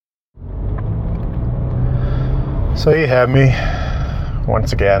So you have me,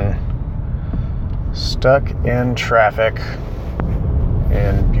 once again, stuck in traffic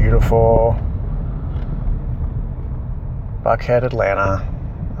in beautiful Buckhead, Atlanta,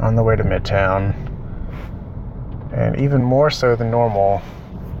 on the way to Midtown. And even more so than normal,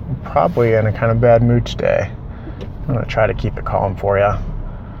 I'm probably in a kind of bad mood today. I'm going to try to keep it calm for you.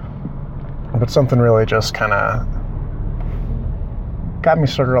 But something really just kind of got me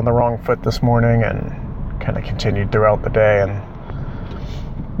started on the wrong foot this morning and kind of continued throughout the day. And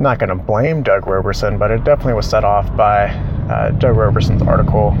I'm not going to blame Doug Roberson, but it definitely was set off by Doug Roberson's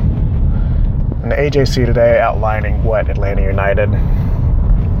article in the AJC today outlining what Atlanta United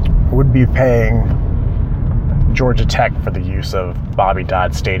would be paying Georgia Tech for the use of Bobby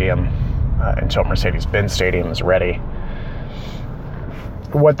Dodd Stadium until Mercedes-Benz Stadium is ready.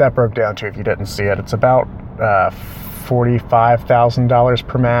 What that broke down to, if you didn't see it, it's about $45,000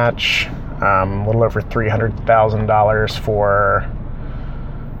 per match, a little over $300,000 for,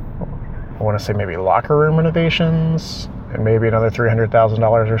 I want to say maybe locker room renovations, and maybe another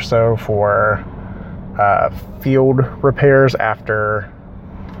 $300,000 or so for field repairs after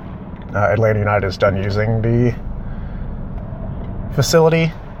Atlanta United is done using the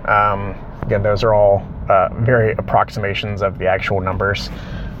facility. Again, those are all very approximations of the actual numbers.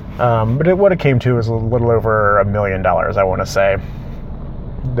 But what it came to is a little over $1 million, I want to say,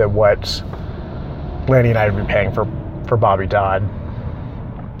 that what Atlanta United would be paying for Bobby Dodd.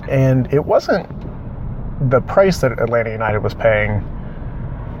 And it wasn't the price that Atlanta United was paying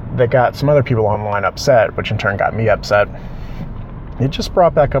that got some other people online upset, which in turn got me upset. It just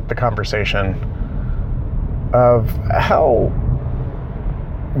brought back up the conversation of how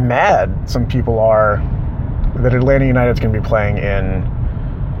mad some people are that Atlanta United's going to be playing in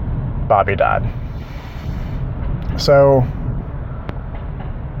Bobby Dodd. So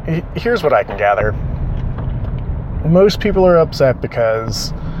here's what I can gather. Most people are upset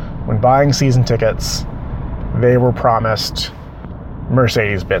because when buying season tickets, they were promised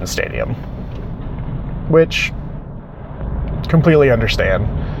Mercedes-Benz Stadium, which completely understand.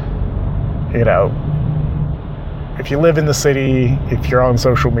 You know, if you live in the city, if you're on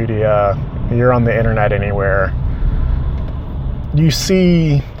social media, you're on the internet anywhere, you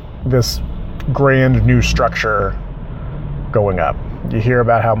see this grand new structure going up. You hear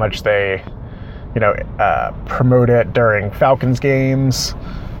about how much they, promote it during Falcons games.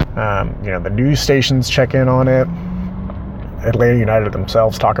 The news stations check in on it. Atlanta United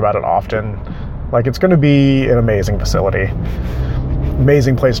themselves talk about it often. Like, it's going to be an amazing facility,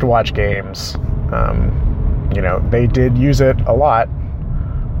 amazing place to watch games. They did use it a lot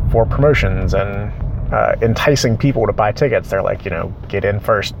for promotions and enticing people to buy tickets. They're like, get in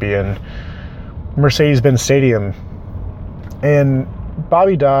first, be in Mercedes-Benz Stadium. And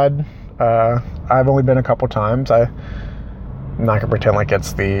Bobby Dodd, I've only been a couple times. I'm not going to pretend like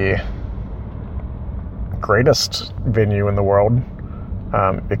it's the greatest venue in the world.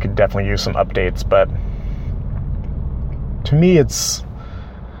 It could definitely use some updates, but to me, it's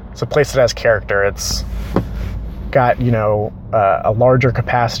a place that has character. It's got, a larger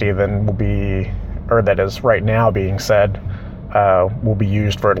capacity than will be, or that is right now being said, will be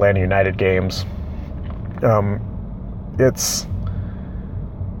used for Atlanta United games. It's,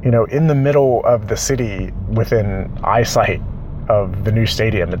 in the middle of the city within eyesight of the new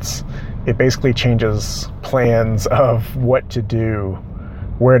stadium. It basically changes plans of what to do,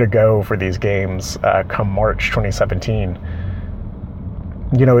 where to go for these games come March 2017.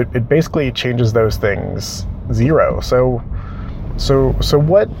 It basically changes those things zero. So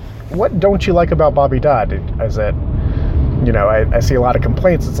what don't you like about Bobby Dodd? Is it, I see a lot of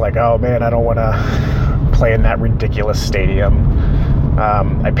complaints. It's like, oh man, I don't want to play in that ridiculous stadium.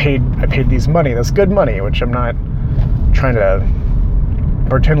 I paid these money, that's good money, which I'm not trying to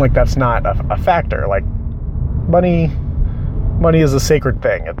pretend like that's not a factor. Like, money is a sacred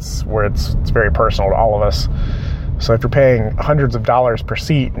thing. It's very personal to all of us. So if you're paying hundreds of dollars per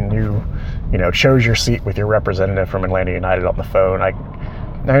seat and you chose your seat with your representative from Atlanta United on the phone, I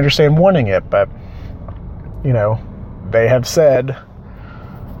understand wanting it, but they have said,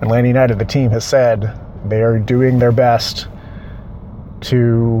 Atlanta United, the team has said, they are doing their best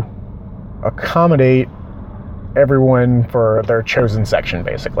to accommodate everyone for their chosen section,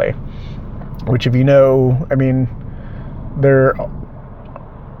 basically. Which, if they're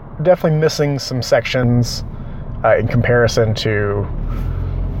definitely missing some sections in comparison to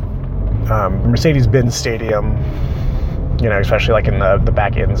Mercedes-Benz Stadium, especially like in the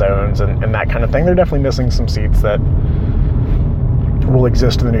back end zones and that kind of thing. They're definitely missing some seats that will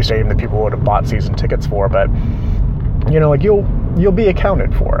exist in the new stadium that people would have bought season tickets for, but you'll be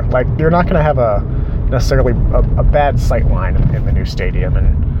accounted for. Like, you're not going to have a necessarily a bad sight line in the new stadium,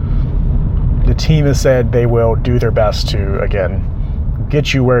 and the team has said they will do their best to, again,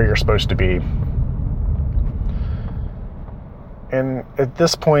 get you where you're supposed to be. And at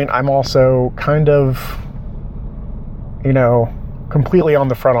this point, I'm also kind of, completely on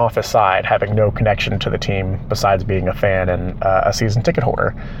the front office side, having no connection to the team besides being a fan and a season ticket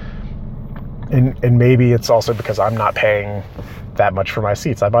holder. And maybe it's also because I'm not paying that much for my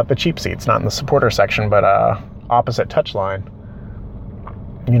seats. I bought the cheap seats, not in the supporter section, but opposite touchline.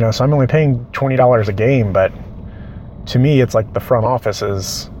 So I'm only paying $20 a game, but to me, it's like the front office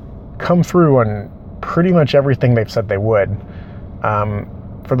has come through on pretty much everything they've said they would.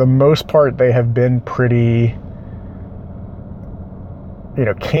 For the most part, they have been pretty,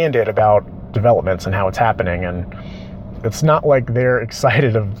 candid about developments and how it's happening. And it's not like they're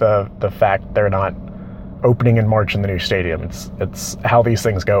excited of the fact they're not opening in March in the new stadium. It's how these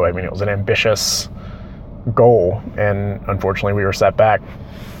things go. I mean, it was an ambitious goal, and unfortunately we were set back.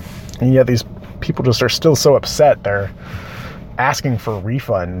 And yet these people just are still so upset. They're asking for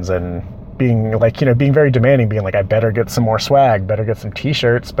refunds and being being very demanding, being like, I better get some more swag, better get some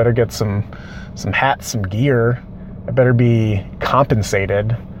t-shirts, better get some hats, some gear. I better be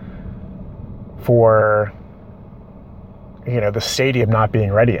compensated for, the stadium not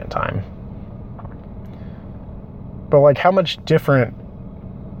being ready in time. But how much different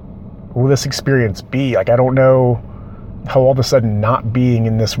will this experience be? I don't know how all of a sudden not being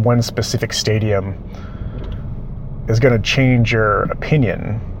in this one specific stadium is going to change your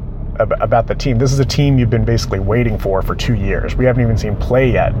opinion about the team. This is a team you've been basically waiting for 2 years. We haven't even seen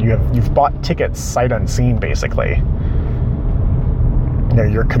play yet. You've bought tickets sight unseen, basically.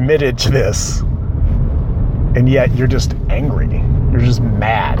 You're committed to this, and yet you're just angry. You're just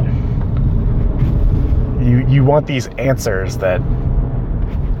mad. You want these answers that,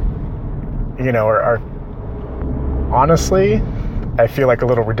 are honestly, I feel like a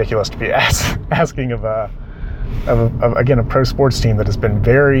little ridiculous to be asking of again, a pro sports team that has been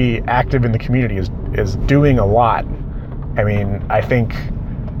very active in the community, is doing a lot. I mean, I think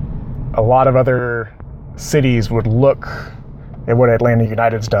a lot of other cities would look at what Atlanta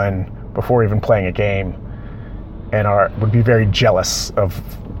United's done before even playing a game and would be very jealous of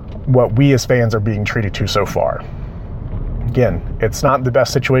what we as fans are being treated to so far. Again, it's not the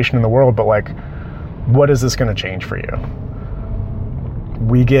best situation in the world, but what is this going to change for you?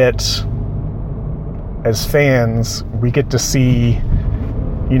 We get, as fans, we get to see,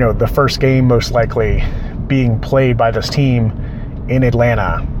 the first game most likely being played by this team in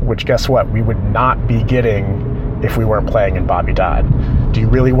Atlanta, which guess what? We would not be getting if we weren't playing in Bobby Dodd. Do you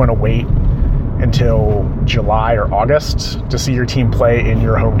really want to wait until July or August to see your team play in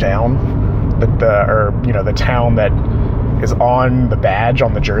your hometown, the town that is on the badge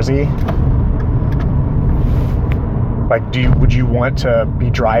on the jersey? Would you want to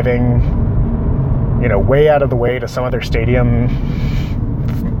be driving, way out of the way to some other stadium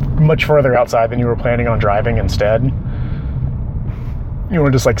much further outside than you were planning on driving instead? You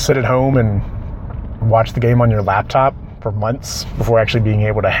want to just sit at home and watch the game on your laptop for months before actually being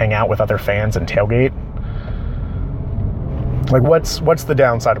able to hang out with other fans and tailgate? What's the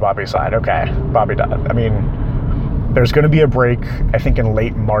downside of Bobby's side? Okay, Bobby Dodd. I mean, there's going to be a break, I think, in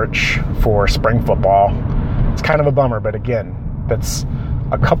late March for spring football. It's kind of a bummer, but again, that's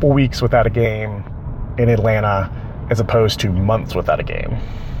a couple weeks without a game in Atlanta as opposed to months without a game.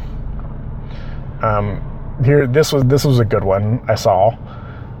 This was a good one I saw.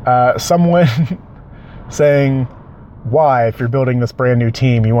 Someone saying, why, if you're building this brand new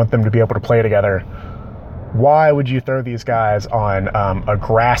team, you want them to be able to play together, why would you throw these guys on a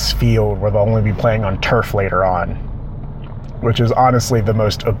grass field where they'll only be playing on turf later on? Which is honestly the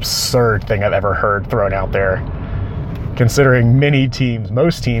most absurd thing I've ever heard thrown out there, considering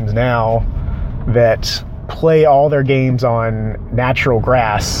most teams now that play all their games on natural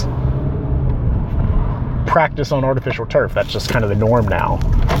grass practice on artificial turf. That's just kind of the norm now.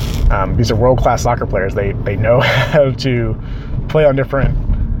 These are world-class soccer players. They know how to play on different,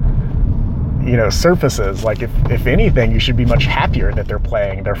 surfaces. If anything, you should be much happier that they're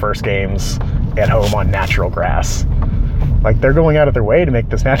playing their first games at home on natural grass. They're going out of their way to make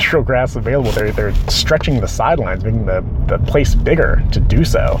this natural grass available. They're stretching the sidelines, making the place bigger to do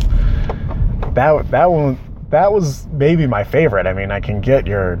so. That was maybe my favorite. I mean, I can get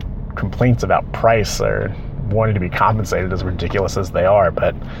your complaints about price or wanting to be compensated, as ridiculous as they are,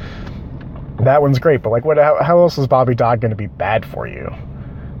 but that one's great. But how else is Bobby Dodd going to be bad for you?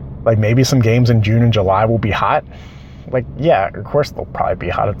 Maybe some games in June and July will be hot. Yeah, of course they'll probably be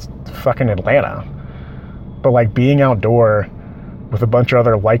hot. It's fucking Atlanta. But being outdoor with a bunch of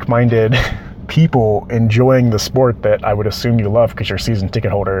other like-minded people enjoying the sport that I would assume you love because you're season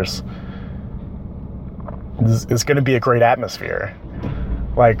ticket holders, it's going to be a great atmosphere.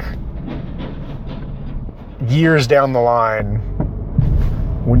 Like, years down the line,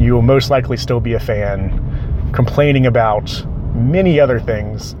 when you will most likely still be a fan, complaining about many other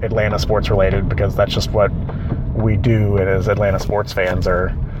things Atlanta sports related, because that's just what we do, and as Atlanta sports fans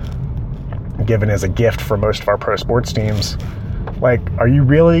are given as a gift for most of our pro sports teams. Like, are you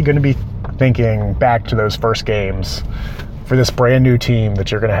really going to be thinking back to those first games for this brand new team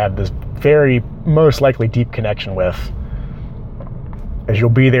that you're going to have this very most likely deep connection with, as you'll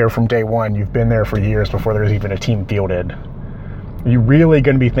be there from day one? You've been there for years before there's even a team fielded. Are you really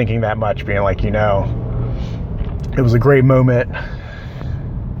going to be thinking that much, being like, it was a great moment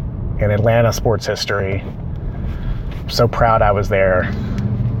in Atlanta sports history. I'm so proud I was there.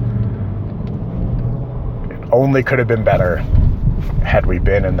 It only could have been better had we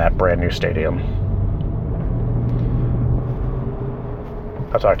been in that brand new stadium.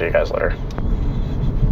 I'll talk to you guys later.